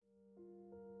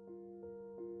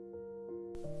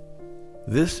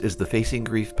This is the Facing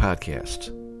Grief podcast,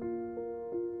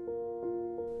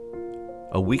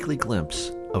 a weekly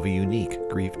glimpse of a unique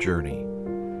grief journey,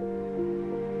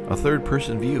 a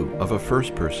third-person view of a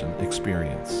first-person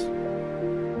experience,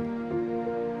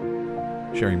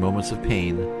 sharing moments of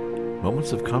pain,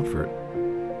 moments of comfort,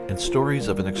 and stories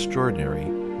of an extraordinary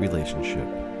relationship.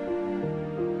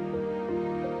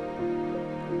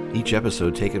 Each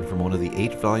episode taken from one of the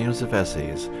 8 volumes of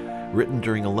essays written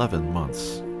during 11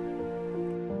 months.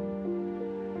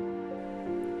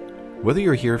 Whether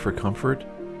you're here for comfort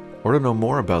or to know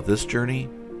more about this journey,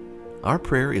 our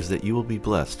prayer is that you will be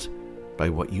blessed by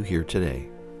what you hear today.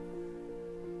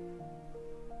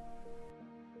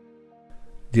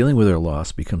 Dealing with our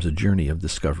loss becomes a journey of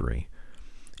discovery.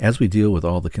 As we deal with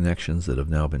all the connections that have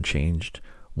now been changed,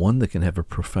 one that can have a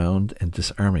profound and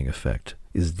disarming effect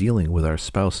is dealing with our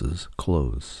spouse's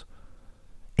clothes.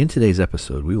 In today's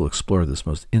episode, we will explore this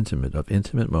most intimate of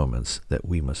intimate moments that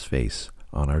we must face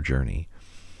on our journey.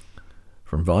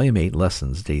 From Volume 8,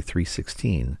 Lessons, Day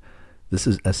 316, this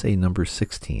is essay number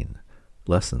 16,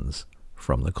 Lessons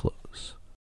from the Clothes.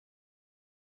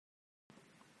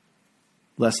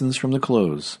 Lessons from the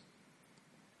Clothes.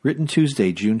 Written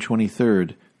Tuesday, June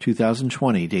 23rd,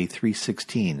 2020, Day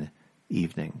 316,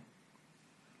 evening.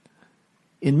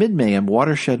 In mid-May, a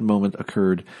watershed moment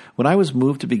occurred when I was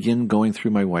moved to begin going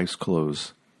through my wife's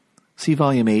clothes. See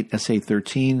Volume 8, Essay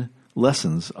 13,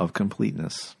 Lessons of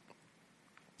Completeness.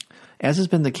 As has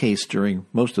been the case during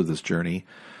most of this journey,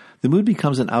 the mood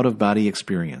becomes an out-of-body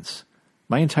experience,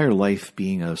 my entire life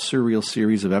being a surreal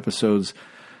series of episodes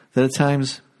that at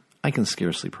times I can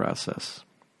scarcely process.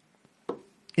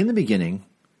 In the beginning,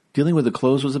 dealing with the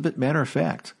clothes was a bit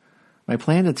matter-of-fact. My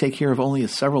plan to take care of only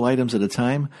several items at a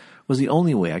time was the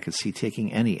only way I could see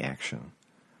taking any action.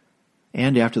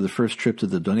 And after the first trip to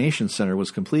the donation center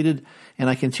was completed and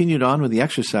I continued on with the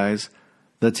exercise,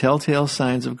 the telltale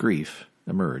signs of grief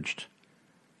emerged.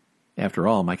 After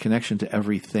all, my connection to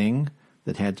everything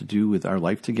that had to do with our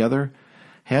life together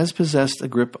has possessed a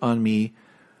grip on me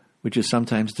which is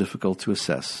sometimes difficult to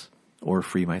assess or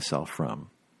free myself from.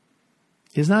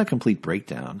 It is not a complete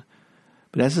breakdown,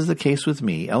 but as is the case with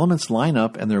me, elements line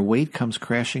up and their weight comes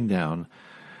crashing down,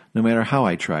 no matter how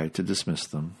I try to dismiss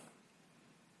them.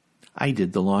 I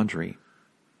did the laundry.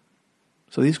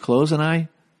 So these clothes and I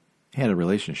had a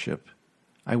relationship.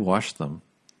 I washed them.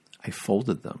 I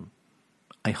folded them.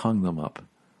 I hung them up.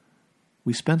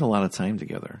 We spent a lot of time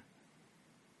together.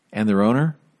 And their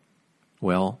owner?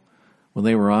 Well, when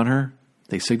they were on her,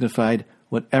 they signified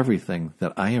what everything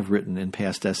that I have written in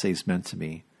past essays meant to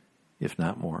me, if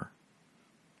not more.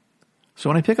 So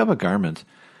when I pick up a garment,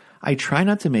 I try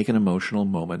not to make an emotional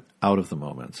moment out of the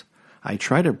moment. I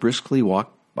try to briskly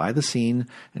walk by the scene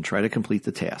and try to complete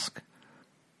the task.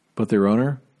 But their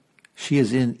owner, she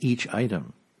is in each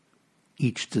item,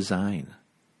 each design,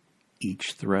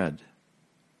 each thread.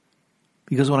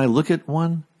 Because when I look at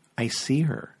one, I see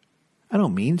her. I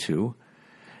don't mean to.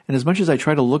 And as much as I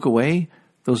try to look away,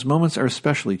 those moments are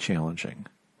especially challenging.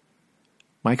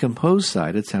 My composed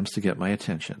side attempts to get my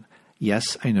attention.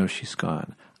 Yes, I know she's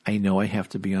gone. I know I have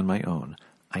to be on my own.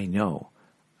 I know.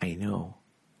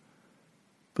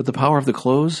 But the power of the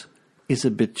clothes is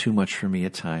a bit too much for me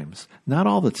at times. Not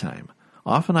all the time.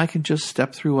 Often I can just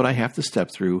step through what I have to step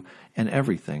through, and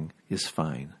everything is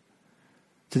fine.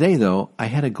 Today, though, I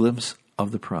had a glimpse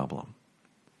of the problem.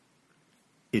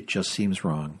 It just seems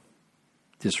wrong,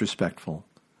 disrespectful.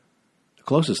 The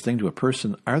closest thing to a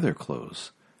person are their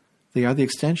clothes. They are the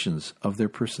extensions of their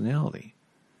personality.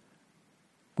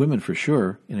 Women, for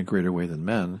sure, in a greater way than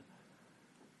men.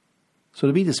 So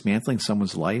to be dismantling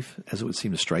someone's life, as it would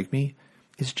seem to strike me,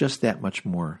 is just that much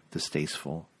more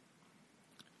distasteful.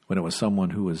 When it was someone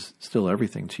who was still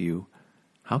everything to you,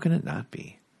 how can it not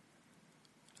be?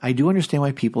 I do understand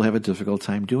why people have a difficult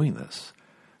time doing this.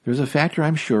 There's a factor,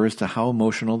 I'm sure, as to how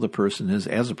emotional the person is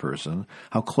as a person,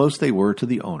 how close they were to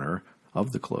the owner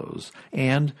of the clothes,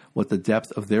 and what the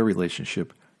depth of their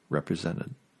relationship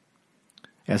represented.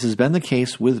 As has been the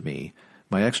case with me,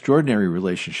 my extraordinary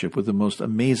relationship with the most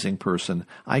amazing person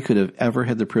I could have ever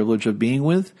had the privilege of being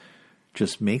with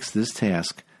just makes this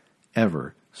task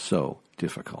ever so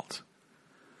difficult.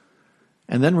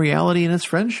 And then reality and its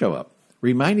friends show up,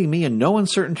 reminding me in no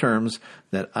uncertain terms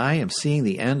that I am seeing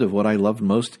the end of what I loved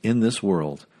most in this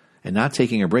world, and not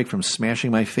taking a break from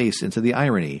smashing my face into the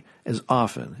irony as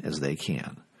often as they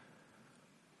can.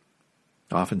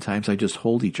 Oftentimes I just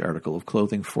hold each article of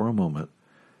clothing for a moment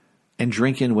and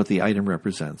drink in what the item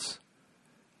represents.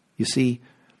 You see,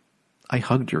 I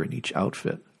hugged her in each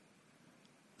outfit.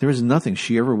 There is nothing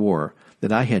she ever wore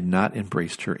that I had not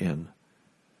embraced her in.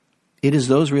 It is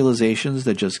those realizations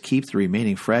that just keep the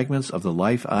remaining fragments of the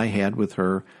life I had with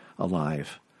her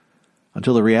alive,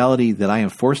 until the reality that I am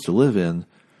forced to live in,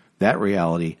 that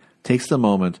reality takes the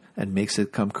moment and makes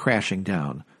it come crashing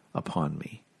down upon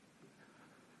me.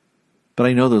 But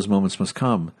I know those moments must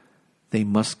come. They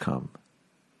must come.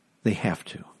 They have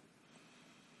to.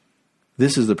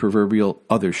 This is the proverbial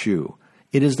other shoe.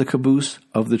 It is the caboose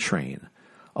of the train,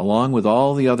 along with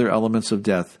all the other elements of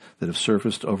death that have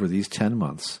surfaced over these 10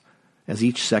 months, as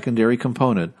each secondary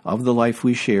component of the life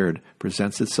we shared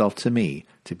presents itself to me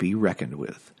to be reckoned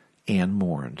with and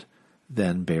mourned,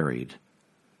 then buried.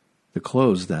 The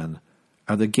clothes, then,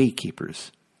 are the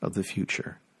gatekeepers of the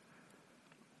future.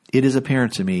 It is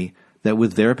apparent to me that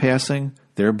with their passing,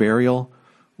 their burial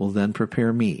will then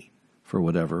prepare me for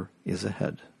whatever is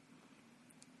ahead.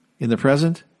 In the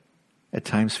present, at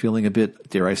times feeling a bit,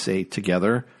 dare I say,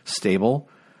 together, stable,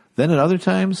 then at other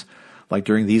times, like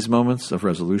during these moments of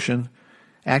resolution,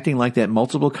 acting like that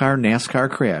multiple-car NASCAR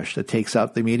crash that takes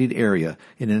out the immediate area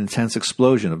in an intense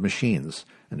explosion of machines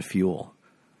and fuel.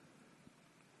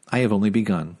 I have only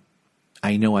begun.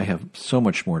 I know I have so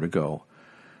much more to go,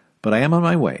 but I am on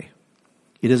my way.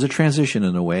 It is a transition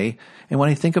in a way, and when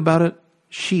I think about it,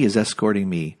 she is escorting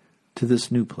me to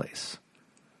this new place.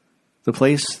 The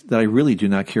place that I really do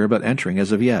not care about entering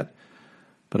as of yet,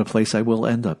 but a place I will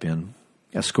end up in,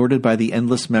 escorted by the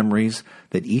endless memories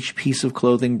that each piece of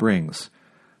clothing brings.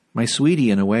 My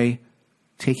sweetie, in a way,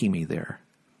 taking me there.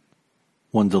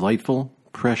 One delightful,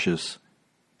 precious,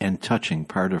 and touching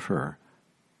part of her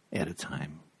at a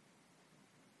time.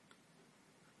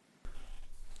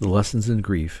 The lessons in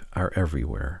grief are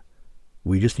everywhere.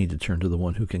 We just need to turn to the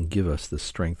one who can give us the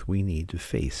strength we need to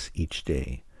face each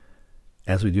day.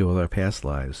 As we do with our past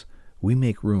lives, we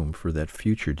make room for that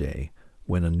future day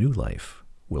when a new life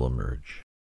will emerge.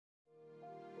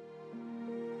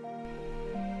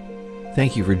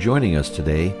 Thank you for joining us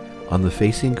today on the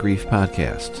Facing Grief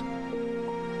podcast.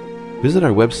 Visit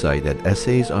our website at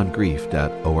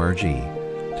essaysongrief.org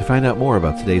to find out more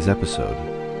about today's episode.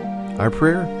 Our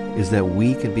prayer is that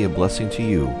we can be a blessing to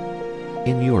you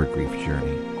in your grief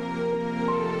journey.